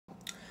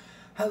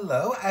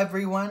Hello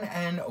everyone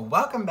and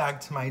welcome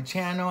back to my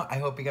channel. I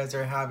hope you guys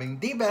are having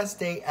the best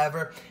day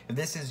ever. If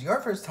this is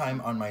your first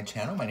time on my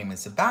channel, my name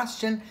is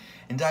Sebastian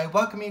and I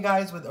welcome you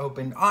guys with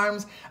open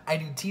arms. I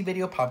do tea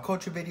video, pop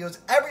culture videos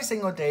every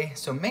single day,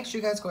 so make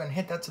sure you guys go and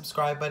hit that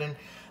subscribe button.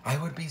 I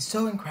would be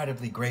so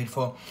incredibly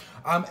grateful.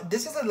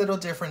 This is a little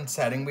different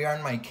setting. We are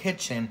in my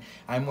kitchen.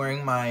 I'm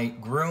wearing my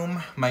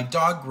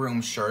dog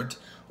groom shirt,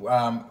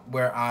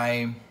 where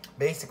I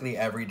basically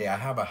every day I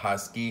have a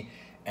husky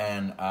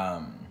and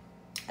a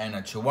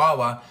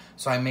chihuahua,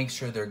 so I make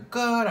sure they're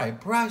good. I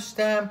brush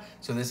them.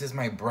 So this is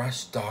my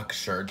brush dog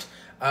shirt.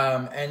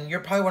 And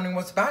you're probably wondering,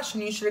 well, Sebastian,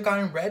 you should have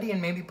gotten ready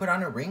and maybe put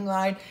on a ring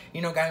light,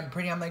 you know, gotten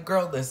pretty. I'm like,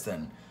 girl,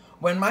 listen.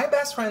 When my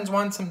best friends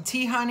want some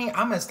tea, honey,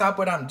 I'm gonna stop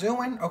what I'm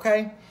doing,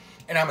 okay?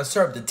 And I'm gonna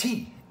serve the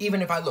tea,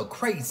 even if I look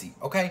crazy,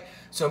 okay?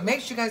 So make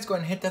sure you guys go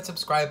and hit that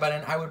subscribe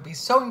button. I would be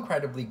so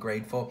incredibly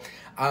grateful.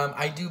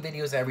 I do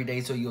videos every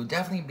day, so you'll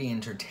definitely be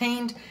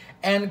entertained.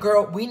 And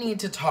girl, we need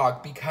to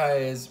talk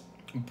because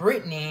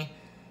Britney,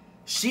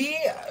 so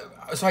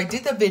I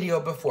did the video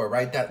before,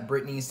 right? That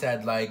Britney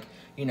said, like,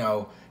 you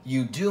know,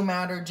 you do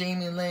matter,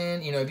 Jamie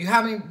Lynn. You know, if you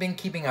haven't been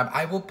keeping up,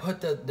 I will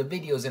put the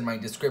videos in my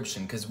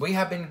description because we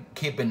have been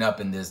keeping up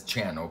in this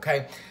channel,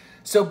 okay?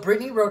 So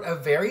Britney wrote a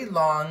very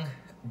long,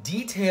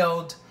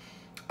 detailed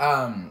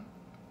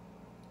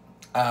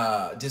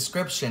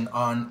description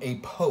on a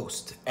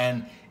post,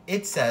 and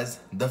it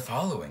says the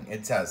following.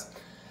 It says,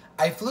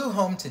 I flew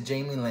home to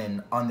Jamie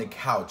Lynn on the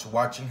couch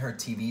watching her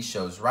TV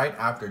shows right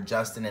after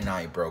Justin and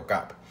I broke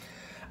up.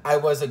 I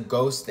was a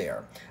ghost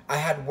there. I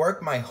had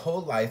worked my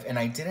whole life and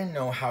I didn't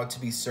know how to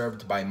be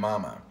served by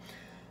mama.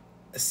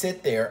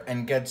 Sit there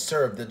and get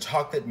served the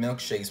chocolate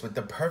milkshakes with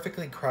the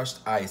perfectly crushed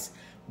ice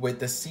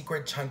with the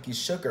secret chunky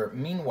sugar.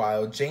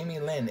 Meanwhile, Jamie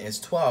Lynn is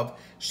 12.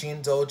 She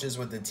indulges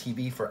with the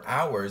TV for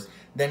hours,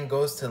 then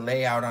goes to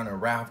lay out on a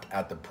raft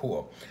at the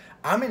pool.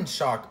 I'm in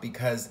shock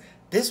because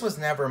this was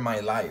never my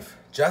life.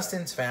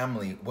 Justin's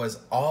family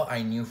was all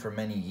I knew for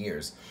many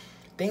years.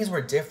 Things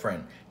were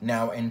different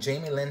now, and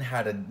Jamie Lynn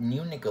had a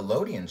new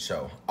Nickelodeon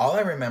show. All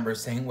I remember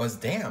saying was,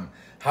 damn,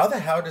 how the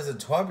hell does a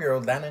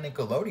 12-year-old land a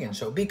Nickelodeon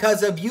show?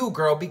 Because of you,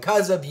 girl,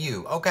 because of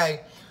you,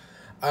 okay?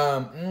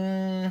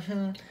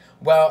 Well,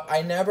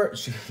 I never,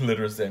 she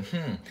literally said,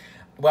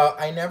 Well,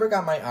 I never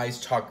got my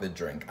iced chocolate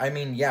drink. I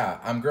mean, yeah,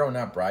 I'm grown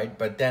up, right?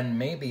 But then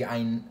maybe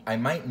I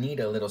might need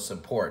a little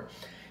support.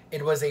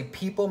 It was a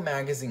People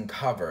magazine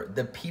cover.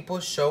 The People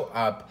show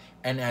up,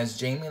 and as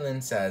Jamie Lynn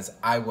says,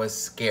 I was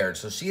scared.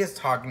 So she is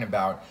talking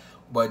about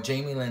what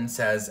Jamie Lynn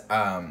says,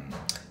 that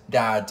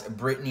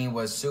Britney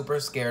was super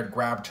scared,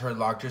 grabbed her,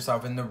 locked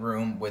herself in the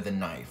room with a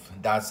knife.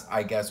 That's,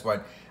 I guess,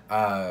 what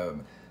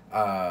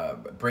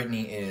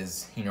Britney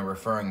is, you know,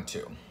 referring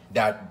to.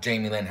 That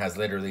Jamie Lynn has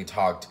literally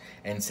talked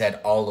and said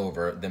all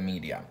over the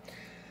media.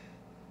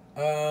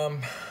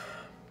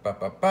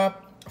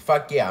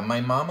 Fuck yeah, my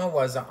mama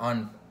was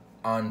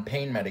on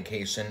pain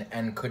medication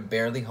and could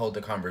barely hold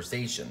a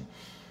conversation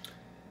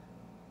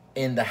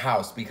in the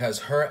house because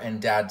her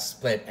and dad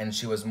split and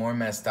she was more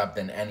messed up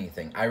than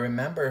anything. I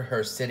remember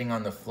her sitting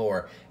on the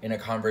floor in a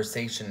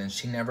conversation and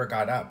she never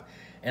got up.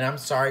 And I'm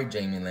sorry,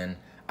 Jamie Lynn,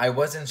 I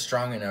wasn't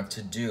strong enough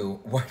to do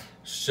what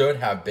should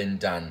have been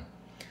done.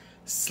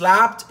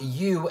 Slapped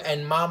you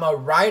and mama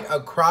right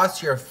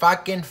across your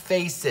fucking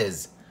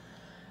faces.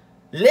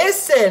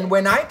 Listen,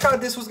 when I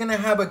thought this was gonna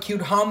have a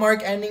cute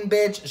Hallmark ending,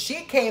 bitch,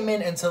 she came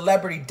in and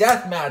celebrity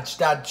deathmatched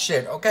that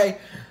shit, okay?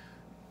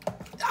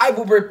 I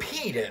will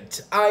repeat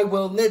it. I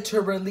will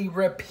literally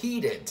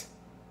repeat it.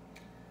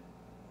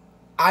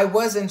 I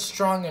wasn't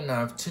strong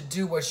enough to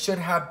do what should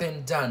have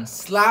been done.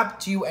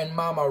 Slapped you and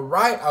mama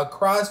right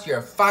across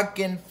your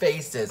fucking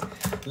faces.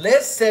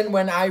 Listen,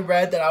 when I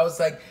read that, I was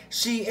like,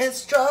 she is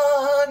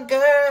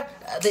stronger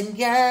than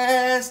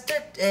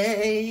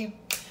yesterday.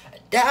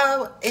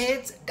 Now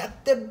it's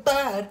got to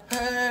but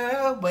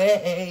her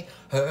way.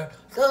 Her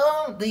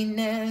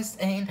loneliness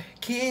ain't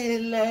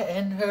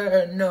killing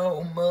her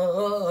no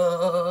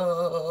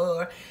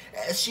more.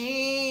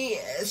 She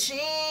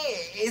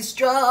is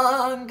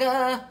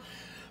stronger.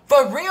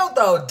 For real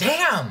though,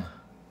 damn.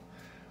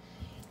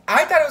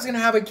 I thought it was gonna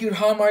have a cute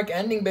Hallmark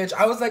ending, bitch.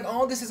 I was like,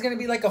 oh, this is gonna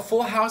be like a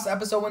Full House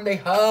episode when they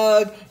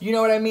hug. You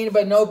know what I mean?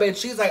 But no, bitch.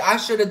 She's like, I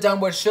should have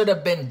done what should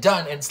have been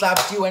done and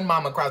slapped you and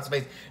mom across the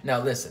face. Now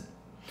listen.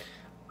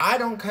 I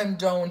don't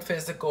condone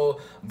physical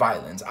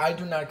violence. I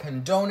do not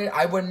condone it.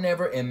 I would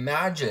never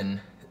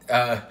imagine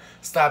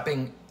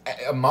slapping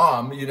a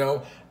mom, you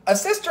know. A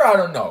sister, I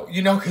don't know,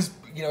 you know, because,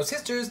 you know,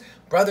 sisters,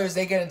 brothers,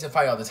 they get into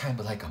fight all the time.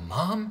 But like a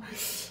mom,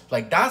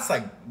 like that's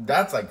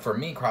like for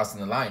me crossing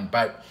the line.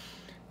 But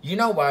you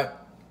know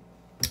what?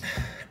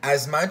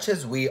 As much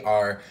as we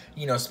are,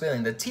 you know,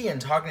 spilling the tea and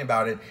talking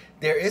about it,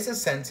 there is a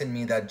sense in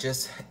me that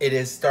just, it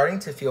is starting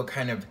to feel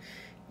kind of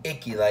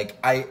icky. Like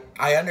I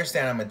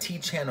understand I'm a tea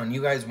channel and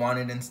you guys want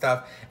it and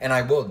stuff, and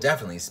I will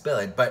definitely spill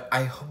it, but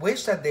I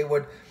wish that they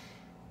would,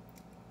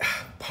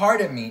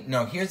 part of me,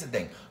 no, here's the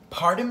thing,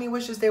 part of me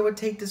wishes they would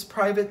take this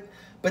private,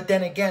 but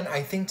then again,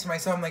 I think to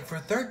myself, I'm like, for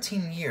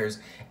 13 years,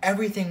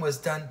 everything was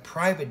done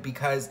private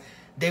because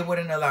they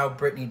wouldn't allow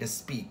Britney to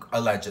speak,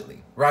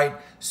 allegedly, right?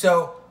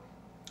 So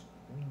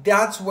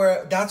that's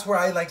where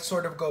I like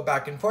sort of go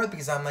back and forth,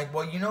 because I'm like,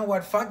 well, you know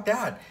what? Fuck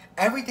that.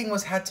 Everything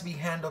had to be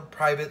handled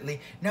privately.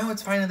 Now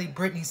it's finally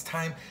Britney's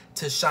time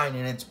to shine,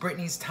 and it's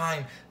Britney's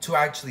time to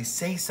actually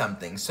say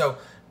something. So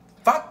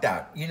fuck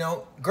that. You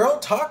know, girl,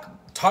 talk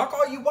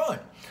all you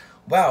want.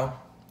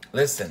 Well,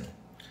 listen.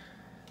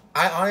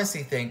 I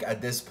honestly think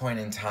at this point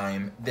in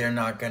time, they're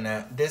not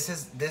gonna. This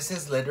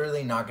is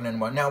literally not gonna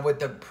end well. Now with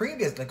the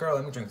previous, like, girl,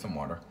 let me drink some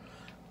water.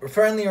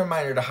 Friendly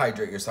reminder to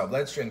hydrate yourself.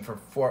 Let's drink for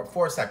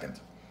four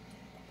seconds.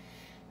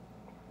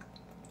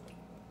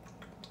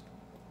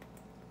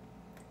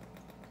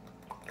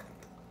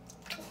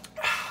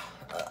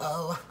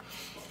 Oh,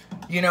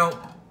 you know,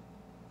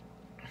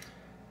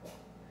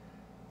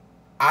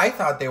 I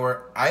thought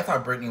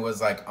Britney was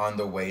like on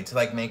the way to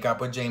like make up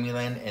with Jamie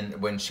Lynn,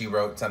 and when she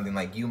wrote something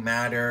like "You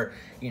matter,"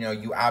 you know,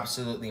 "You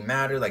absolutely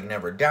matter," like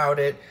never doubt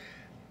it.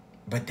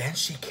 But then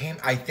she came,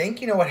 I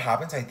think, you know what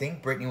happens? I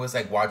think Britney was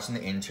like watching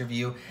the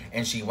interview,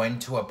 and she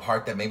went to a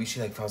part that maybe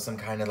she like felt some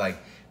kind of like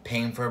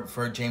pain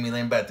for Jamie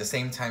Lynn, but at the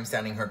same time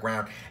standing her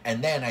ground.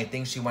 And then I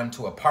think she went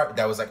to a part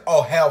that was like,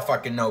 oh, hell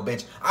fucking no,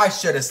 bitch. I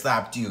should have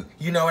slapped you.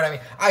 You know what I mean?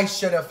 I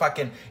should have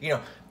fucking, you know.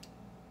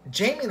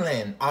 Jamie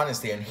Lynn,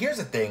 honestly, and here's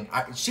the thing,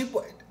 she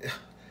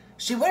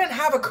wouldn't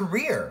have a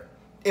career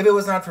if it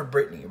was not for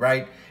Britney,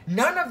 right?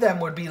 None of them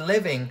would be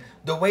living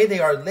the way they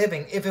are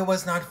living if it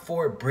was not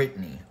for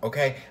Britney,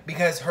 okay?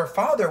 Because her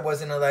father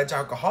was an alleged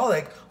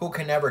alcoholic who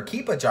can never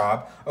keep a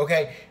job,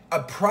 okay?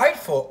 A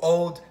prideful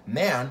old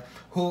man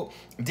who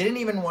didn't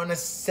even want to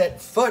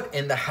set foot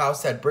in the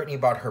house that Britney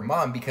bought her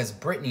mom because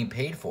Britney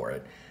paid for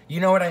it.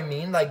 You know what I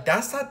mean? Like,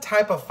 that's that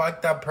type of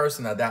fucked up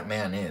person that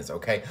man is,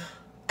 okay?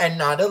 And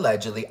not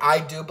allegedly. I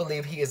do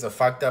believe he is a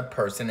fucked up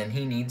person, and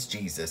he needs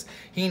Jesus.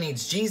 He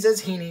needs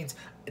Jesus.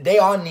 They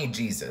all need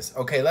Jesus.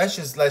 Okay,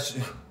 let's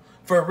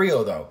for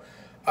real though.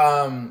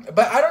 But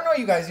I don't know,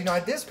 you guys, you know,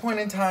 at this point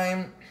in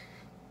time,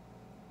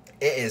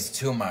 it is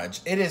too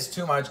much. It is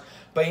too much.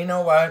 But you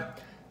know what?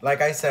 Like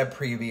I said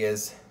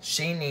previous,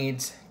 she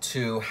needs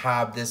to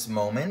have this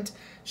moment.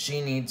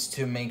 She needs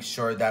to make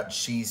sure that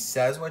she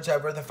says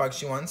whichever the fuck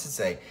she wants to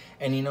say.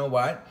 And you know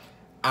what?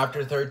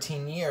 After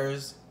 13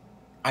 years,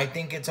 I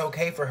think it's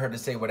okay for her to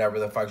say whatever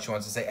the fuck she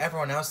wants to say.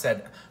 Everyone else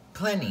said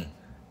plenty.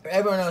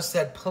 Everyone else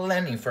said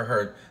plenty for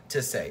her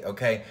to say,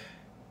 okay?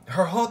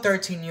 Her whole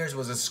 13 years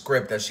was a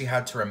script that she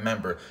had to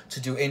remember to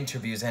do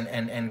interviews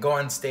and go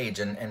on stage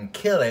and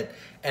kill it,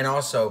 and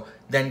also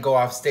then go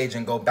off stage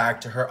and go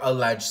back to her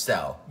alleged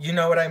cell. You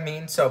know what I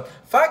mean? So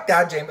fuck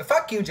that, Jamie.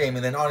 Fuck you,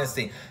 Jamie Lynn,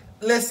 honestly.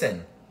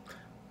 Listen.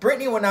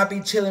 Britney will not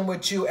be chilling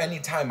with you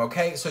anytime,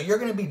 okay? So you're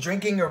going to be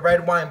drinking your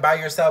red wine by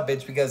yourself,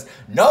 bitch, because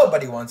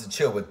nobody wants to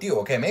chill with you,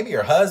 okay? Maybe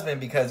your husband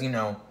because, you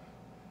know,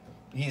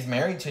 he's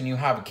married to you and you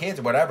have kids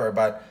or whatever,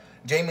 but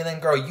Jamie Lynn,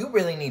 girl, you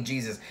really need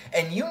Jesus.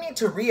 And you need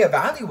to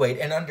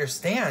reevaluate and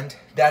understand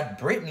that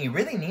Britney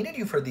really needed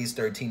you for these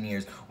 13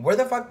 years. Where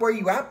the fuck were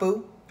you at,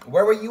 boo?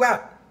 Where were you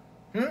at?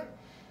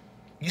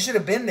 You should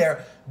have been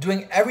there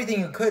doing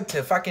everything you could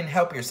to fucking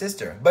help your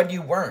sister, but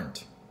you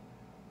weren't.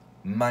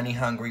 Money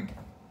hungry.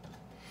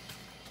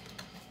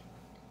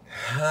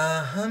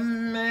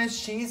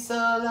 She's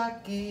so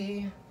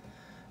lucky.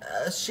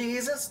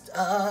 She's a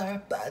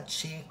star, but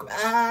she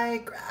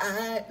cry.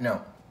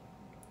 No.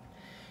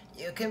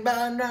 You can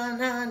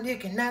run, you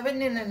can never,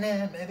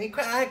 baby,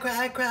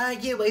 cry.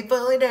 You ain't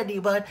fooling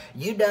anyone.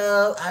 You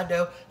know, I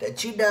know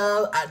that you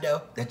know, I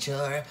know that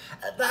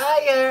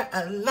you're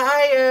a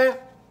liar.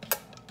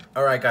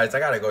 All right, guys, I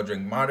gotta go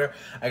drink water.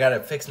 I gotta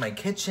fix my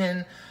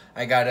kitchen.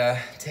 I gotta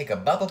take a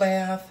bubble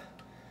bath.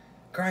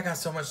 Girl, I got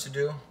so much to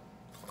do.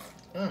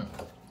 I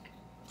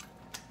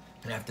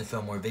have to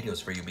film more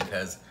videos for you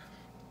because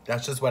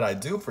that's just what I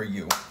do for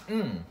you.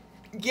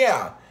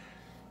 Yeah.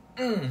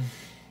 Like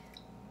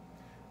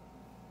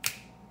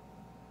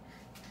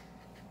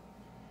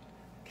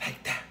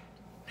that.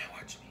 Now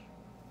watch me.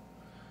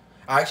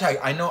 Actually,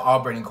 I know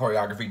all Britney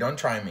choreography. Don't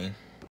try me.